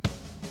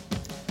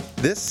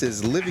This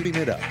is Living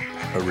It Up,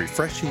 a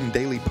refreshing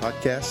daily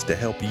podcast to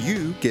help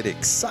you get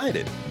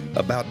excited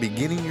about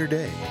beginning your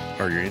day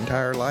or your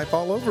entire life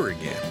all over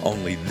again.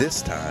 Only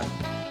this time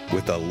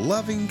with a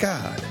loving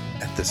God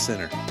at the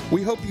center.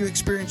 We hope you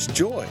experience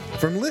joy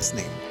from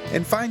listening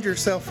and find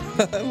yourself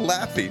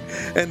laughing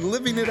and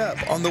living it up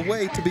on the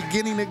way to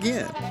beginning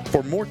again.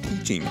 For more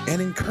teaching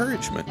and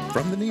encouragement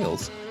from the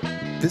Neals,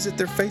 visit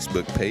their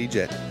Facebook page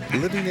at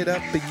Living It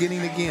Up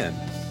Beginning Again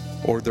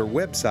or their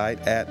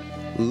website at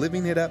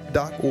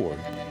livingitup.org.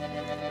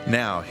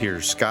 Now,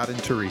 here's Scott and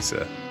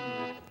Teresa.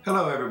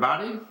 Hello,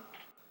 everybody,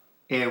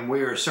 and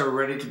we are so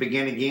ready to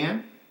begin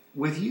again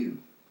with you.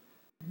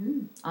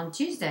 On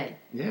Tuesday.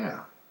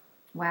 Yeah.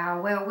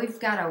 Wow. Well, we've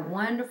got a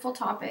wonderful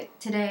topic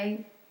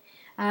today.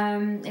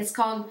 It's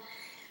called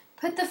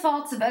Put the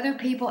Faults of Other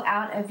People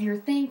Out of Your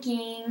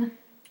Thinking.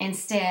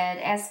 Instead,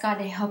 ask God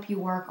to help you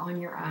work on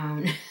your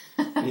own.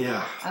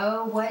 Yeah.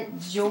 Oh, what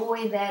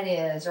joy that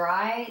is,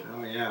 right?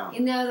 Oh, yeah. You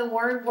know, the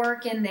word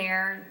work in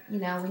there, we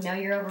know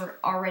you're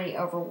already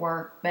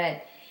overworked,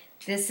 but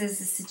this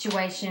is a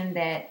situation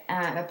that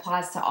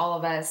applies to all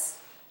of us.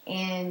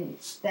 And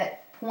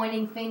that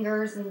pointing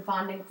fingers and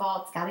finding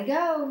faults got to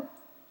go.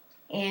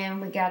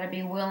 And we got to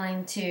be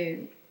willing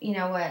to,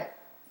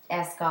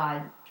 ask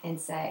God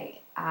and say,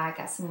 I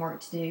got some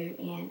work to do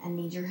and I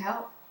need your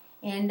help.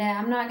 And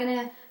I'm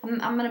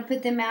gonna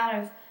put them out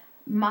of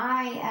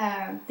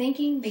my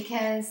thinking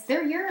because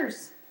they're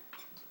yours.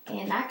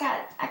 And I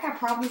got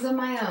problems of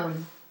my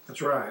own.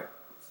 That's right.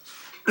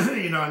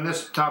 And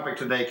this topic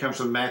today comes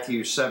from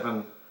Matthew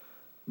 7,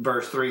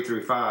 verse 3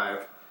 through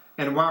 5.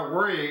 And why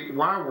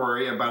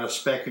worry about a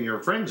speck in your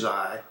friend's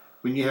eye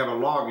when you have a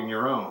log in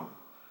your own?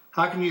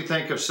 How can you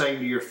think of saying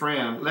to your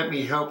friend, let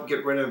me help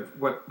get rid of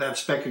that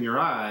speck in your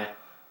eye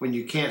when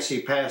you can't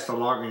see past the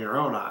log in your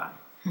own eye?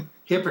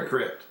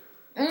 Hypocrite.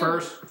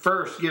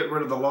 First, get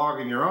rid of the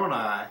log in your own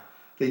eye,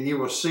 then you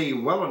will see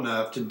well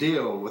enough to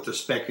deal with the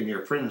speck in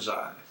your friend's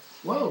eye.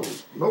 Whoa,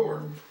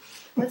 Lord.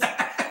 Let's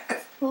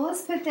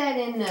put that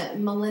in the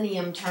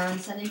millennium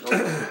terms, honey. Go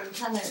ahead and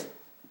kind of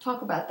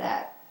talk about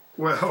that.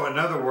 Well, in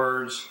other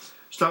words,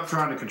 stop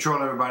trying to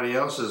control everybody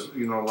else's,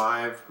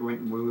 life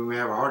when we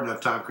have a hard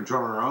enough time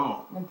controlling our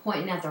own. And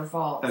pointing out their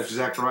faults. That's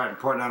exactly right, and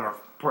pointing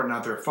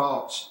out their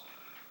faults.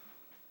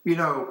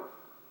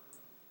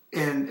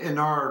 In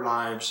our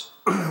lives,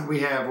 we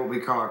have what we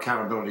call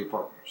accountability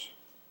partners.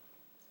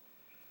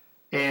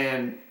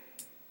 And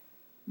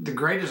the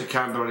greatest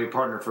accountability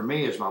partner for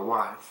me is my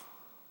wife.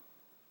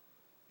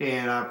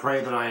 And I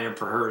pray that I am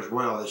for her as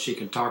well, that she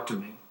can talk to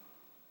me.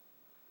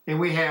 And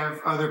we have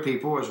other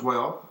people as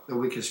well that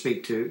we can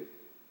speak to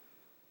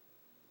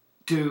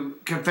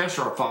confess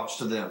our faults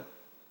to them.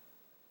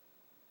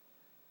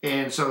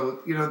 And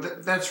so,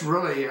 that's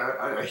really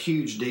a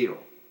huge deal.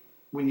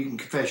 When you can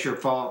confess your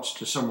faults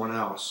to someone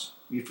else,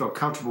 you feel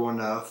comfortable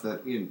enough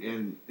that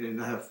and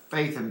have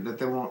faith in that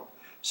they won't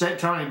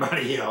tell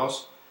anybody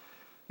else.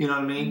 You know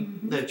what I mean?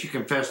 Mm-hmm. That you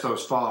confess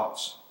those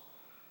faults,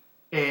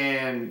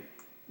 and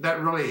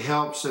that really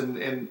helps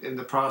in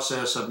the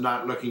process of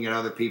not looking at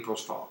other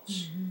people's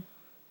faults, mm-hmm.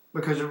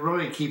 because it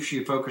really keeps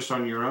you focused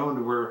on your own.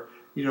 To where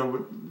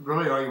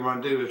really all you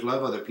want to do is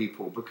love other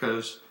people,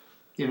 because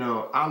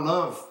I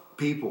love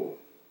people,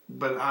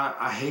 but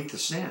I hate the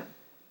sin.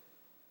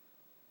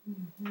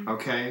 Mm-hmm.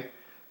 Okay,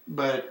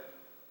 but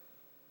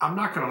I'm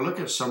not going to look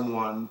at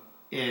someone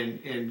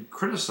and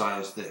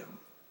criticize them,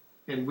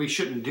 and we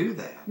shouldn't do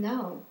that.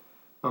 No.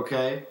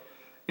 Okay,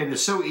 and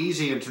it's so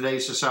easy in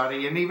today's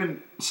society, and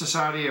even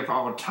society of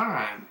all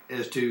time,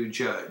 is to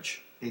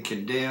judge and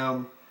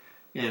condemn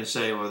and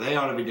say, well, they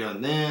ought to be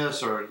doing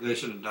this or they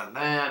should have done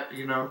that.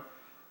 You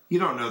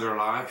don't know their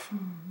life,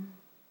 mm-hmm.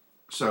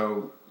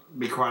 So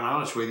be quite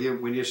honest with you.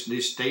 We just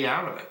stay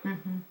out of it.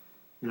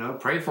 Mm-hmm.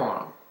 Pray for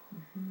them.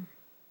 Mm-hmm.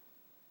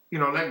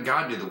 Let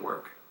God do the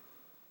work.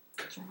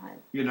 That's right.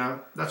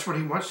 That's what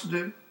He wants to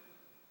do.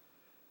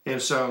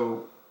 And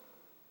so,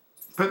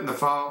 putting the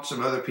faults of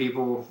other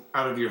people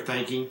out of your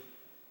thinking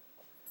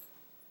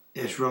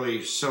is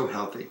really so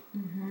healthy.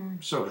 Mm-hmm.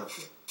 So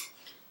healthy.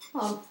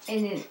 Well,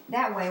 and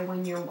that way,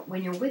 when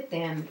you're with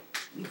them,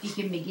 if you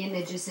can begin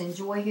to just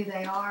enjoy who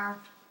they are,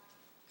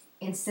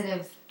 instead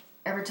of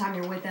every time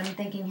you're with them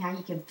thinking how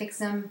you can fix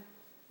them.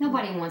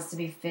 Nobody wants to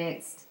be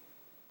fixed.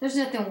 There's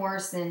nothing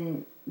worse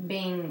than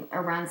being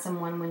around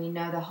someone when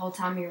the whole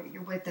time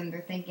you're with them,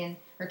 they're thinking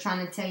or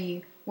trying to tell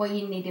you what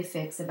you need to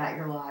fix about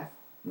your life.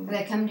 Mm-hmm. Or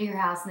they come to your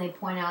house and they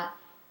point out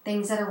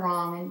things that are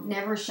wrong and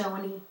never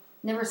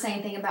say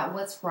anything about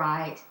what's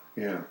right.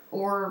 Yeah.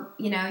 Or,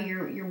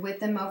 you're with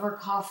them over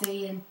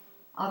coffee and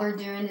all they're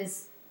doing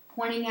is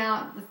pointing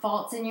out the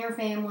faults in your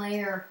family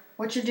or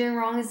what you're doing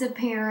wrong as a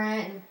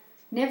parent, and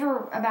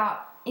never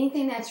about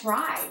anything that's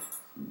right.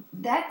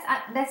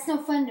 That's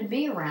no fun to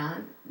be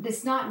around.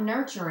 That's not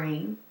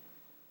nurturing.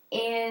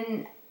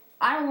 And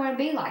I don't want to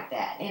be like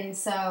that. And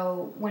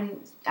so when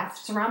I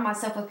surround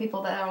myself with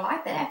people that are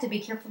like that, I have to be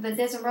careful that it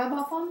doesn't rub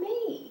off on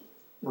me.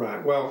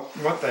 Right. Well,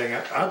 one thing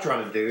I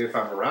try to do if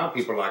I'm around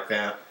people like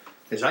that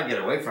is I get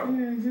away from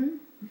it. Mm-hmm.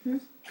 Mm-hmm.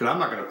 Because I'm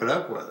not going to put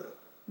up with it.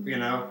 You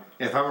know,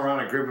 if I'm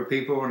around a group of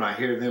people and I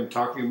hear them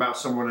talking about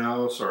someone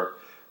else or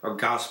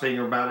gossiping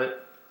about it,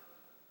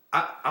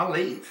 I'll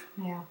leave.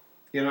 Yeah.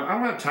 You know, I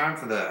don't have time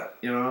for that.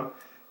 You know,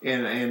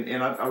 and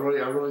I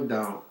really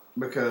don't,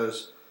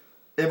 because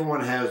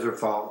everyone has their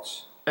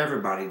faults.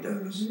 Everybody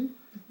does. Mm-hmm.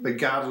 But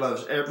God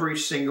loves every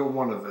single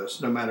one of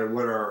us, no matter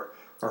what our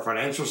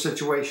financial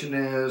situation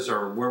is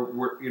or where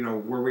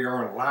we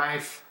are in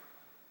life.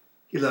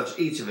 He loves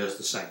each of us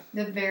the same.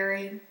 The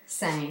very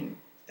same.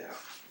 Yeah.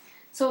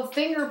 So if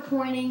finger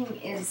pointing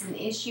is an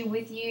issue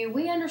with you,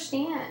 we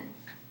understand.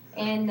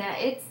 And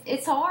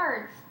it's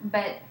hard,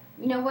 but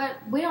you know what?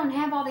 We don't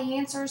have all the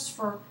answers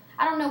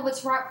I don't know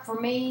what's right for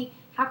me.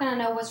 How can I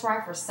know what's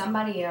right for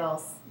somebody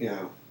else?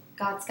 Yeah.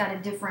 God's got a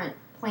different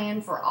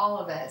plan for all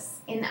of us.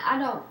 And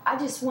I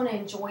just want to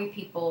enjoy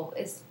people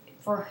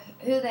for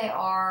who they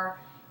are,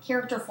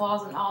 character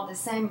flaws and all the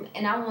same,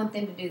 and I want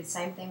them to do the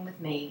same thing with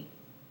me.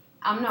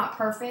 I'm not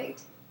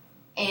perfect,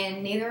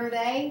 and neither are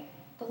they,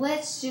 but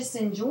let's just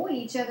enjoy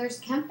each other's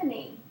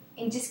company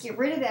and just get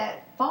rid of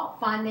that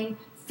fault-finding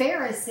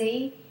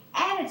Pharisee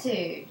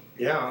attitude.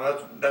 Yeah,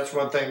 that's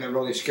one thing that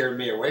really scared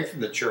me away from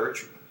the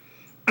church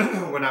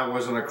when I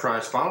wasn't a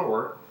Christ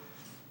follower,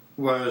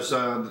 was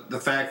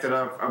the fact that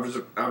I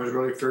was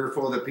really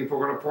fearful that people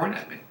were going to point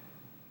at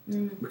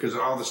me because of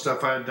all the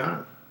stuff I had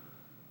done,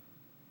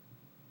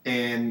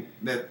 and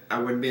that I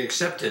wouldn't be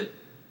accepted.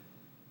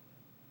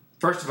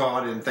 First of all,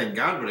 I didn't think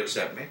God would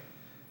accept me.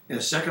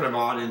 And second of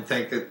all, I didn't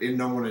think that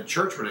no one in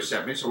church would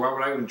accept me, so why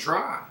would I even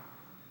try?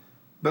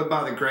 But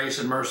by the grace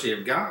and mercy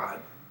of God,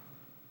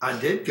 I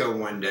did go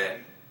one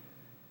day,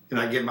 and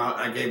I gave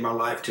my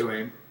life to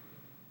Him.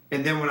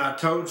 And then when I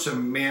told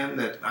some men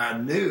that I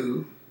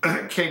knew,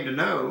 came to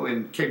know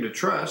and came to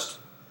trust,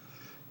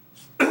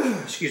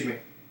 excuse me,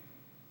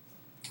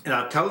 and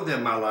I told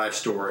them my life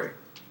story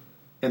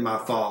and my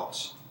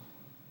faults,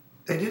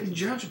 they didn't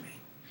judge me.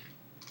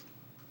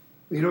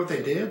 You know what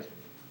they did?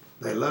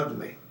 They loved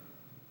me.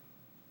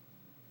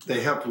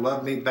 They helped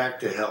love me back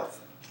to health.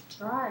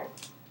 That's right.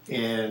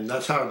 And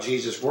that's how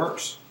Jesus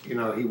works. You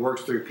know, He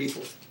works through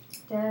people. He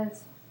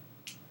does.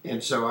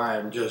 And so I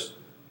am just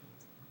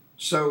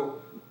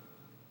so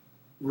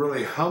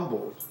really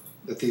humbled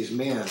that these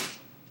men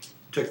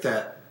took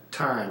that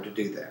time to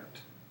do that.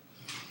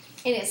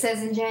 And it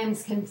says in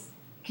James,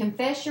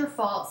 confess your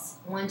faults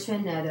one to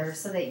another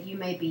so that you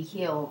may be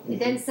healed. It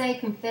doesn't say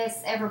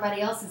confess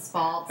everybody else's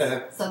faults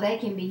so they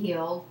can be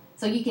healed,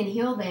 so you can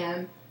heal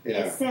them.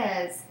 Yeah. It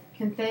says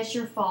confess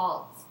your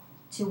faults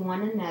to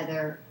one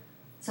another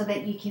so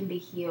that you can be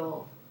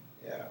healed.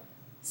 Yeah.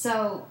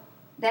 So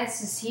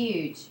that's just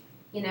huge,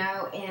 you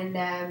know, and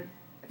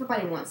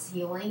everybody wants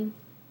healing.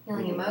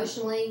 Healing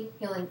emotionally,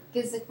 healing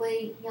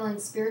physically, healing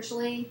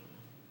spiritually.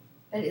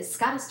 But it's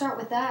got to start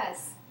with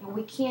us. And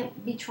we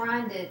can't be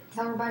trying to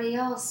tell everybody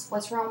else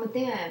what's wrong with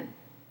them.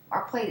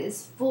 Our plate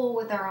is full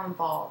with our own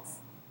faults.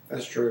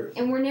 That's true.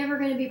 And we're never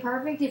going to be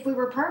perfect. If we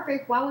were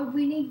perfect, why would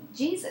we need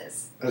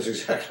Jesus? That's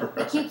exactly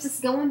right. It keeps us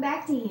going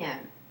back to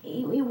Him.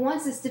 He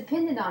wants us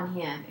dependent on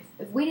Him.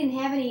 If we didn't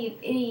have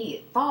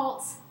any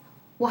faults,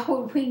 why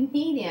would we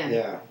need Him?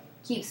 Yeah.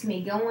 Keeps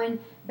me going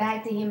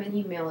back to Him in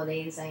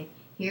humility and saying,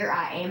 here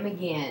I am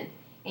again.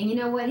 And you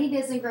know what? He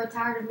doesn't grow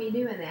tired of me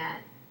doing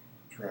that.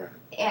 That's right.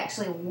 He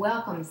actually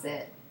welcomes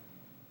it.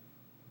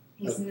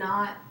 He's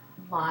not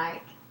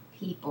like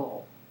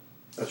people.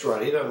 That's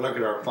right. He doesn't look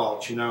at our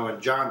faults. You know,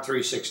 in John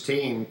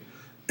 3:16,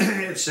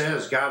 it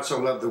says, God so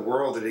loved the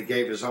world that He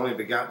gave His only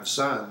begotten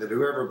Son, that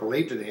whoever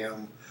believed in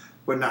Him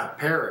would not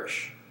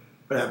perish,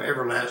 but have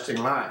everlasting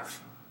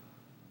life.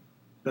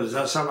 Does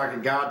that sound like a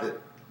God that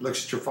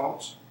looks at your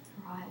faults?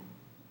 Right.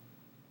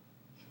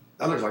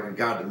 That looks like a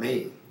God to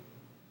me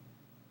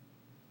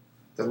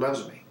that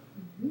loves me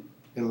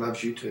and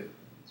loves you too.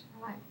 That's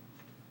right.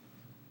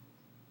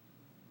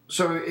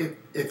 So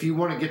if you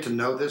want to get to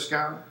know this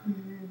God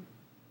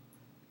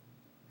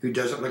who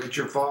doesn't look at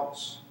your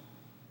faults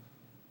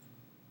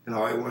and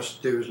all He wants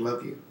to do is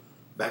love you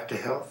back to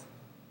health,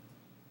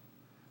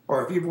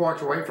 or if you've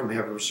walked away from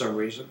Him for some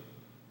reason,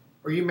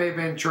 or you may have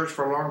been in church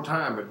for a long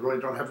time but really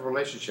don't have a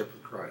relationship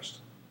with Christ,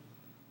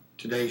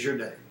 today's your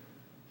day.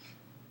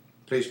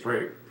 Please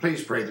pray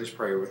this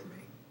prayer with me.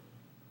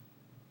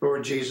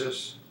 Lord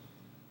Jesus,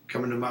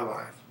 come into my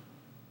life.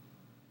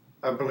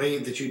 I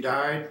believe that You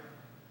died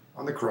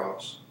on the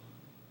cross.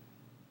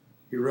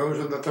 You rose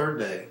on the third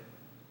day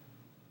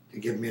to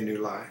give me a new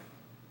life.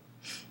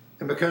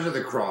 And because of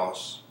the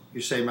cross, You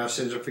say my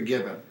sins are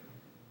forgiven.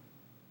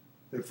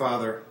 And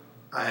Father,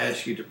 I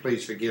ask You to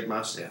please forgive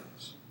my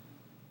sins.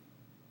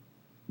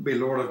 Be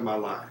Lord of my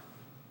life.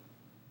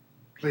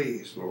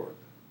 Please, Lord,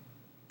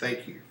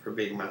 thank You for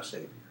being my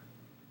Savior.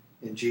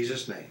 In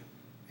Jesus' name,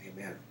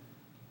 amen.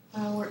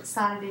 Well, we're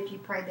excited if you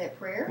prayed that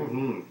prayer.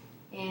 Mm-hmm.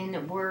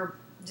 And we're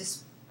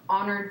just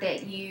honored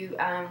that you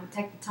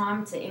take the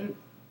time to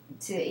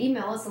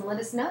email us and let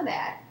us know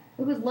that.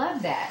 We would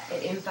love that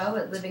at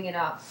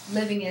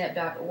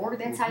info@livingitup.org.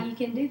 That's how you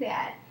can do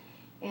that.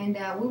 And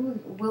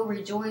we'll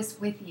rejoice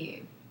with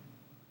you.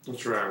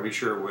 That's right. We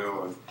sure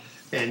will. And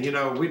And,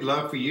 we'd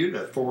love for you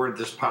to forward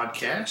this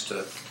podcast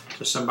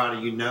to somebody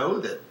you know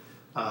that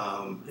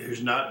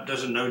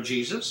doesn't know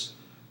Jesus,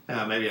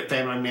 maybe a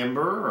family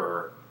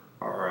member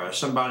or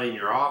somebody in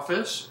your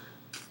office.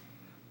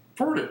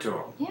 Forward it to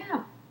them.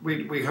 Yeah.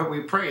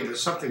 We pray that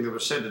something that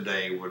was said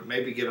today would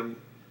maybe get them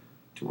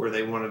to where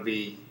they want to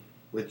be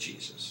with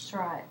Jesus. That's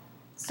right.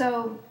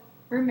 So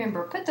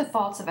remember, put the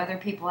faults of other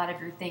people out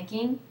of your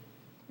thinking,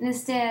 and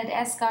instead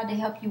ask God to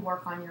help you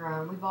work on your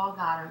own. We've all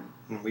got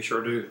them. We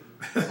sure do.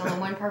 There's only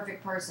one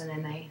perfect person,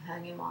 and they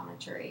hung him on a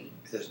tree.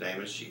 His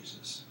name is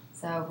Jesus.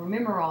 So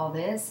remember all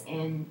this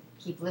and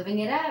keep living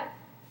it up.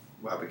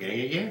 While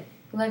beginning again.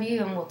 Love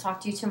you, and we'll talk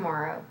to you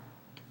tomorrow.